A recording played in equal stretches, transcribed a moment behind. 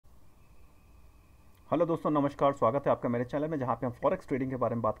Hello दोस्तों, नमस्कार। स्वागत है आपका मेरे चैनल में, जहां पे हम फॉरेक्स ट्रेडिंग के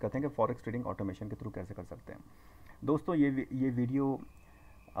बारे में बात करते हैं कि फॉरेक्स ट्रेडिंग ऑटोमेशन के थ्रू कैसे कर सकते हैं। दोस्तों, ये वीडियो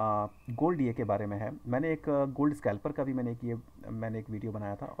गोल्ड ये के बारे में है। मैंने एक गोल्ड स्कैल्पर का भी मैंने एक वीडियो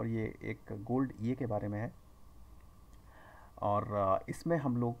बनाया था, और ये एक गोल्ड ये के बारे में है। और इसमें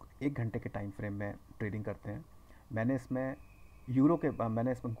हम लोग 1 घंटे के टाइम फ्रेम में ट्रेडिंग करते हैं। मैंने इसमें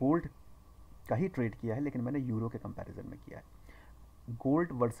गोल्ड का ही ट्रेड किया है, लेकिन मैंने यूरो के कंपैरिजन में किया है।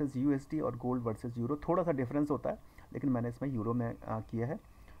 गोल्ड वर्सेस यूएसडी और गोल्ड वर्सेस यूरो थोड़ा सा डिफरेंस होता है, लेकिन मैंने इसमें यूरो में किया है।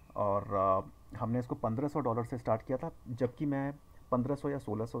 और हमने इसको $1500 से स्टार्ट किया था, जबकि मैं 1500 या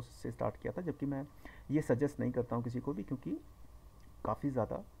 1600 से स्टार्ट किया था। जबकि मैं ये सजेस्ट नहीं करता हूँ किसी को भी, क्योंकि काफ़ी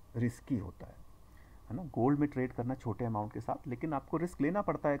ज़्यादा रिस्की होता है ना, गोल्ड में ट्रेड करना छोटे अमाउंट के साथ। लेकिन आपको रिस्क लेना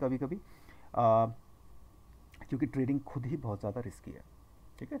पड़ता है कभी कभी, क्योंकि ट्रेडिंग खुद ही बहुत ज़्यादा रिस्की है।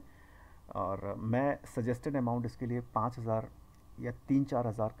 ठीक है। और मैं सजेस्टेड अमाउंट इसके लिए 5000 या 3-4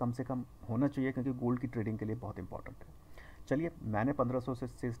 हज़ार कम से कम होना चाहिए, क्योंकि गोल्ड की ट्रेडिंग के लिए बहुत इंपॉर्टेंट है। चलिए, मैंने 1500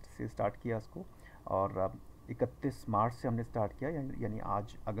 से स्टार्ट किया इसको। और 31 मार्च से हमने स्टार्ट किया, यानी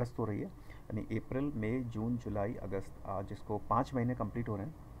आज अगस्त हो रही है। यानी अप्रैल, मई, जून, जुलाई, अगस्त, आज इसको 5 महीने कंप्लीट हो रहे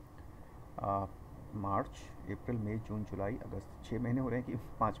हैं। मार्च, अप्रैल, मई, जून, जुलाई, अगस्त, 6 महीने हो रहे हैं कि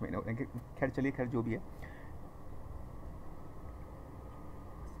 5 महीने हो रहे हैं कि खैर, चलिए, खैर जो भी है।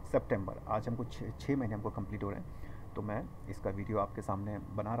 सितंबर, आज हमको 6 महीने हमको कंप्लीट हो रहे हैं। तो मैं इसका वीडियो आपके सामने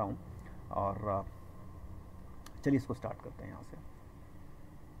बना रहा हूँ। और चलिए इसको स्टार्ट करते हैं यहाँ से।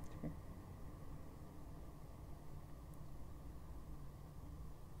 ठीक है।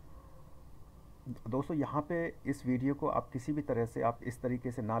 दोस्तों, यहाँ पे इस वीडियो को आप किसी भी तरह से आप इस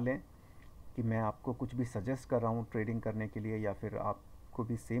तरीके से ना लें कि मैं आपको कुछ भी सजेस्ट कर रहा हूँ ट्रेडिंग करने के लिए, या फिर आपको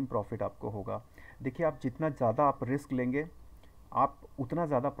भी सेम प्रॉफिट आपको होगा। देखिए, आप जितना ज़्यादा आप रिस्क लेंगे, आप उतना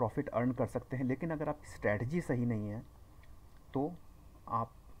ज़्यादा प्रॉफिट अर्न कर सकते हैं। लेकिन अगर आपकी स्ट्रैटेजी सही नहीं है, तो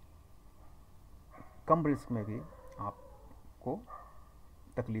आप कम रिस्क में भी आपको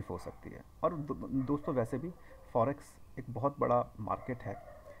तकलीफ़ हो सकती है। और दोस्तों, वैसे भी फॉरेक्स एक बहुत बड़ा मार्केट है,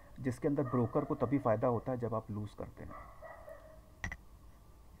 जिसके अंदर ब्रोकर को तभी फ़ायदा होता है जब आप लूज़ करते हैं।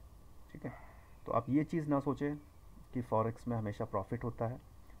 ठीक है। तो आप ये चीज़ ना सोचें कि फॉरेक्स में हमेशा प्रॉफिट होता है।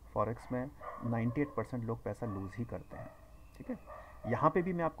 फॉरेक्स में 98% लोग पैसा लूज़ ही करते हैं। ठीक है। यहाँ पे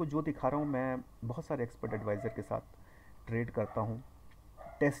भी मैं आपको जो दिखा रहा हूँ, मैं बहुत सारे एक्सपर्ट एडवाइज़र के साथ ट्रेड करता हूँ,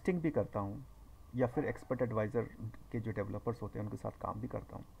 टेस्टिंग भी करता हूँ, या फिर एक्सपर्ट एडवाइज़र के जो डेवलपर्स होते हैं उनके साथ काम भी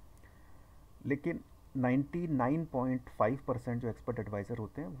करता हूँ। लेकिन 99.5% जो एक्सपर्ट एडवाइज़र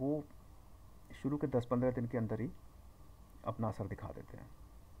होते हैं, वो शुरू के 10-15 दिन के अंदर ही अपना असर दिखा देते हैं।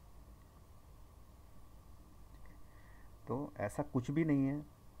 तो ऐसा कुछ भी नहीं है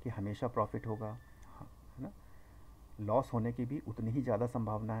कि हमेशा प्रॉफिट होगा, हाँ, है ना। लॉस होने की भी उतनी ही ज़्यादा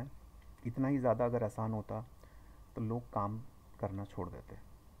संभावना है। इतना ही ज़्यादा अगर आसान होता तो लोग काम करना छोड़ देते,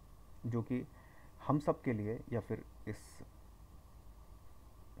 जो कि हम सब के लिए या फिर इस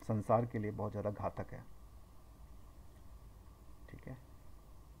संसार के लिए बहुत ज़्यादा घातक है। ठीक है।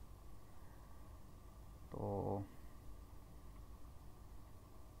 तो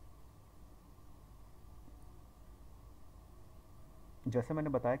जैसे मैंने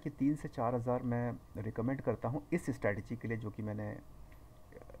बताया कि 3 से 4 हज़ार मैं रिकमेंड करता हूँ इस स्ट्रैटेजी के लिए, जो कि मैंने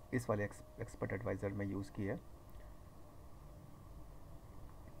इस वाले एक्सपर्ट एडवाइज़र में यूज़ की है।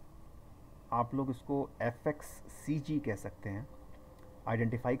 आप लोग इसको FXCG कह सकते हैं,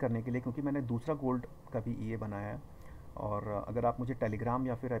 आइडेंटिफाई करने के लिए, क्योंकि मैंने दूसरा गोल्ड का भी ये बनाया है। और अगर आप मुझे टेलीग्राम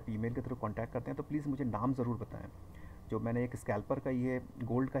या फिर आप ईमेल के थ्रू कांटेक्ट करते हैं, तो प्लीज़ मुझे नाम ज़रूर बताएं। जो मैंने एक स्कैल्पर का, ये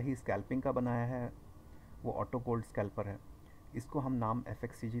गोल्ड का ही स्कैल्पिंग का बनाया है, वो ऑटो गोल्ड स्कैल्पर है। इसको हम नाम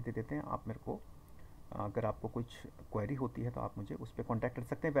FXCG दे देते हैं। आप मेरे को, अगर आपको कुछ क्वेरी होती है, तो आप मुझे उस पर कॉन्टैक्ट कर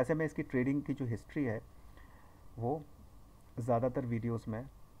सकते हैं। वैसे मैं इसकी ट्रेडिंग की जो हिस्ट्री है, वो ज़्यादातर वीडियोस में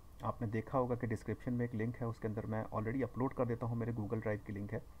आपने देखा होगा कि डिस्क्रिप्शन में एक लिंक है, उसके अंदर मैं ऑलरेडी अपलोड कर देता हूँ। मेरे गूगल ड्राइव की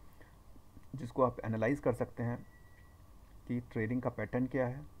लिंक है, जिसको आप एनालाइज कर सकते हैं कि ट्रेडिंग का पैटर्न क्या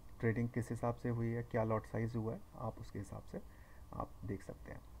है, ट्रेडिंग किस हिसाब से हुई है, क्या लॉट साइज़ हुआ है। आप उसके हिसाब से आप देख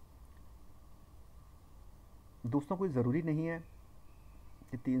सकते हैं। दोस्तों, कोई ज़रूरी नहीं है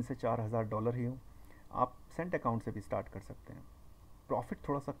कि $3 से 4 हज़ार ही हो। आप सेंट अकाउंट से भी स्टार्ट कर सकते हैं। प्रॉफिट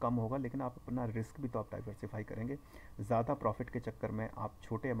थोड़ा सा कम होगा, लेकिन आप अपना रिस्क भी तो आप डाइवर्सिफाई करेंगे। ज़्यादा प्रॉफिट के चक्कर में आप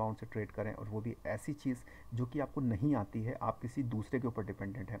छोटे अमाउंट से ट्रेड करें, और वो भी ऐसी चीज़ जो कि आपको नहीं आती है, आप किसी दूसरे के ऊपर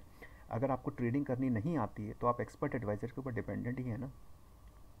डिपेंडेंट हैं। अगर आपको ट्रेडिंग करनी नहीं आती है, तो आप एक्सपर्ट एडवाइज़र के ऊपर डिपेंडेंट ही है ना।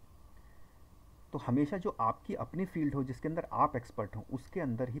 तो हमेशा जो आपकी अपनी फील्ड हो, जिसके अंदर आप एक्सपर्ट हो, उसके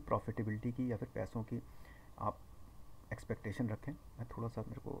अंदर ही प्रॉफिटेबिलिटी की या फिर पैसों की आप एक्सपेक्टेशन रखें। मैं थोड़ा सा,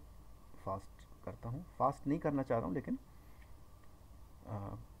 मेरे को फास्ट करता हूँ, फास्ट नहीं करना चाह रहा हूँ, लेकिन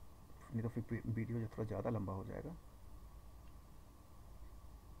नहीं तो फिर वीडियो जो थोड़ा ज़्यादा लंबा हो जाएगा।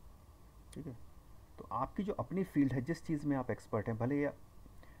 ठीक है। तो आपकी जो अपनी फील्ड है, जिस चीज़ में आप एक्सपर्ट हैं, भले या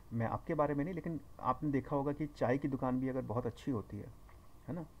मैं आपके बारे में नहीं, लेकिन आपने देखा होगा कि चाय की दुकान भी अगर बहुत अच्छी होती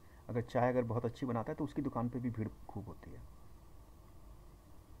है ना, अगर चाय अगर बहुत अच्छी बनाता है तो उसकी दुकान पे भी भीड़ खूब होती है।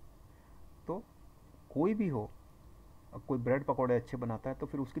 तो कोई भी हो, कोई ब्रेड पकौड़े अच्छे बनाता है तो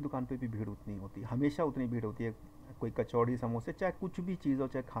फिर उसकी दुकान पे भी भीड़ उतनी होती है, हमेशा उतनी भीड़ होती है। कोई कचौड़ी समोसे, चाहे कुछ भी चीज़ हो,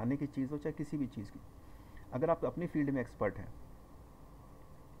 चाहे खाने की चीज़ हो, चाहे किसी भी चीज़ की, अगर आप अपनी फील्ड में एक्सपर्ट हैं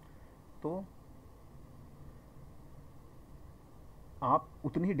तो आप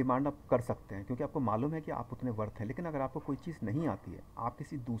उतनी ही डिमांड आप कर सकते हैं, क्योंकि आपको मालूम है कि आप उतने वर्थ हैं। लेकिन अगर आपको कोई चीज़ नहीं आती है, आप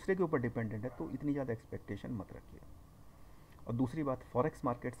किसी दूसरे के ऊपर डिपेंडेंट है, तो इतनी ज़्यादा एक्सपेक्टेशन मत रखिए। और दूसरी बात, फॉरेक्स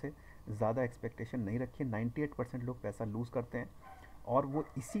मार्केट से ज़्यादा एक्सपेक्टेशन नहीं रखिए। 98% लोग पैसा लूज़ करते हैं, और वो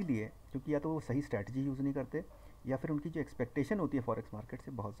इसीलिए क्योंकि या तो वो सही स्ट्रैटेजी यूज़ नहीं करते, या फिर उनकी जो एक्सपेक्टेशन होती है फॉरेक्स मार्केट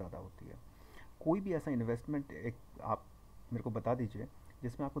से बहुत ज़्यादा होती है। कोई भी ऐसा इन्वेस्टमेंट एक आप मेरे को बता दीजिए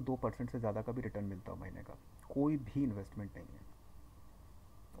जिसमें आपको 2% से ज़्यादा का भी रिटर्न मिलता हो महीने का, कोई भी इन्वेस्टमेंट नहीं है।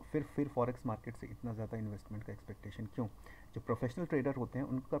 फिर फॉरेक्स मार्केट से इतना ज़्यादा इन्वेस्टमेंट का एक्सपेक्टेशन क्यों? जो प्रोफेशनल ट्रेडर होते हैं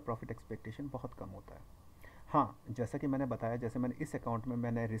उनका प्रॉफिट एक्सपेक्टेशन बहुत कम होता है। हाँ, जैसा कि मैंने बताया, जैसे मैंने इस अकाउंट में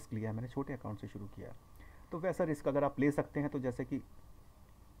मैंने रिस्क लिया है, मैंने छोटे अकाउंट से शुरू किया, तो वैसा रिस्क अगर आप ले सकते हैं, तो जैसे कि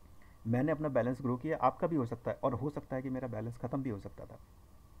मैंने अपना बैलेंस ग्रो किया, आपका भी हो सकता है, और हो सकता है कि मेरा बैलेंस ख़त्म भी हो सकता था।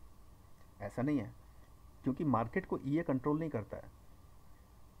 ऐसा नहीं है, क्योंकि मार्केट को ये कंट्रोल नहीं करता है,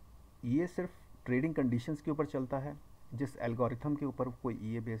 ये सिर्फ ट्रेडिंग कंडीशंस के ऊपर चलता है। जिस एल्गोरिथम के ऊपर कोई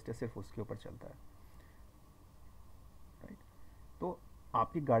ये बेस्ड है, सिर्फ उसके ऊपर चलता है, राइट। तो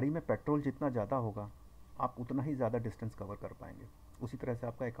आपकी गाड़ी में पेट्रोल जितना ज़्यादा होगा, आप उतना ही ज़्यादा डिस्टेंस कवर कर पाएंगे। उसी तरह से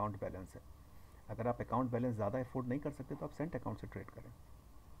आपका अकाउंट बैलेंस है, अगर आप अकाउंट बैलेंस ज़्यादा अफोर्ड नहीं कर सकते तो आप सेंट अकाउंट से ट्रेड करें।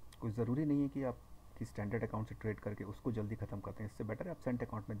 कोई ज़रूरी नहीं है कि आप कि स्टैंडर्ड अकाउंट से ट्रेड करके उसको जल्दी ख़त्म करते हैं। इससे बेटर है आप सेंट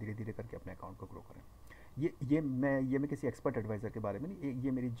अकाउंट में धीरे धीरे करके अपने अकाउंट को ग्रो करें। ये मैं किसी एक्सपर्ट एडवाइज़र के बारे में नहीं,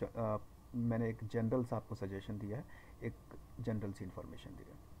 ये मेरी मैंने एक जनरल सा आपको सजेशन दिया है, एक जनरल सी इन्फॉर्मेशन दी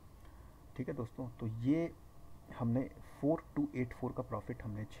है। ठीक है दोस्तों, तो ये हमने 4284 का प्रॉफिट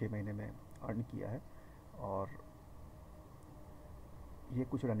हमने 6 महीने में अर्न किया है। और ये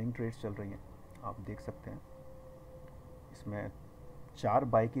कुछ रनिंग ट्रेड्स चल रही हैं, आप देख सकते हैं। इसमें 4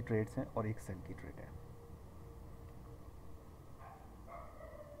 बाई की ट्रेड्स हैं और 1 सेल की ट्रेड है।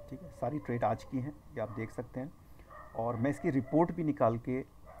 ठीक है, सारी ट्रेड आज की हैं, ये आप देख सकते हैं। और मैं इसकी रिपोर्ट भी निकाल के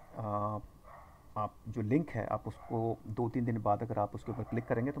आप जो लिंक है, आप उसको 2-3 दिन बाद अगर आप उसके ऊपर क्लिक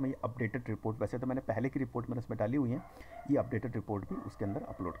करेंगे तो मैं ये अपडेटेड रिपोर्ट, वैसे तो मैंने पहले की रिपोर्ट मैंने उसमें डाली हुई है, ये अपडेटेड रिपोर्ट भी उसके अंदर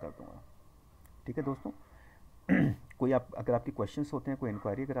अपलोड कर दूँगा। ठीक है दोस्तों, कोई आप अगर आपकी क्वेश्चंस होते हैं, कोई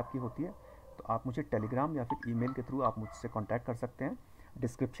इंक्वायरी अगर आपकी होती है, तो आप मुझे टेलीग्राम या फिर ईमेल के थ्रू आप मुझसे कांटेक्ट कर सकते हैं।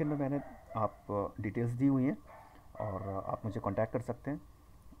 डिस्क्रिप्शन में मैंने आप डिटेल्स दी हुई हैं, और आप मुझे कांटेक्ट कर सकते हैं।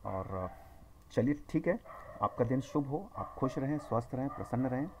 और चलिए ठीक है, आपका दिन शुभ हो, आप खुश रहें, स्वस्थ रहें, प्रसन्न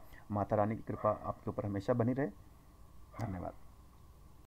रहें, माता रानी की कृपा आपके ऊपर हमेशा बनी रहे। धन्यवाद।